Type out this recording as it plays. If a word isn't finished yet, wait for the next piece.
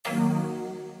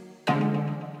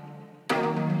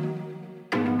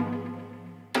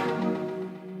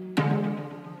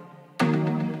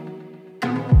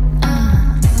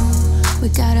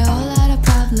got a whole lot of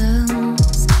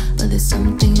problems, but there's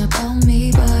something about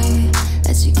me, boy,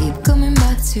 that you keep coming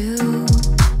back to.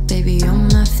 Baby, you're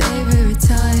my favorite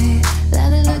toy. Let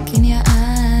the look in your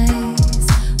eyes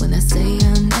when I say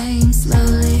your name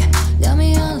slowly. Got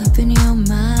me all up in your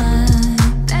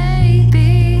mind,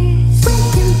 baby. We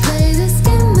can play this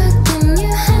game, but can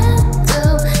you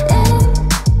handle it?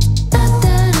 Not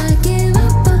that I give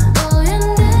up, but boy, I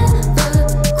never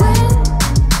quit.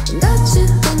 Got you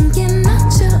thinking that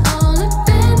you're all up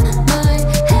in my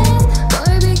head.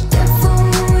 Boy, be careful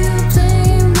who you're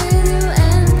playing with, you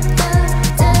end up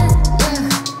dead, yeah.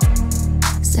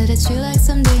 Said that you like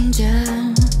some danger.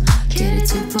 Get it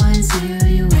 2.0,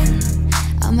 you win.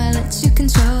 I might let you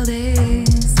control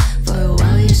this. For a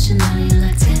while you should know you're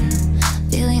locked in.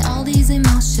 Feeling all these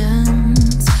emotions.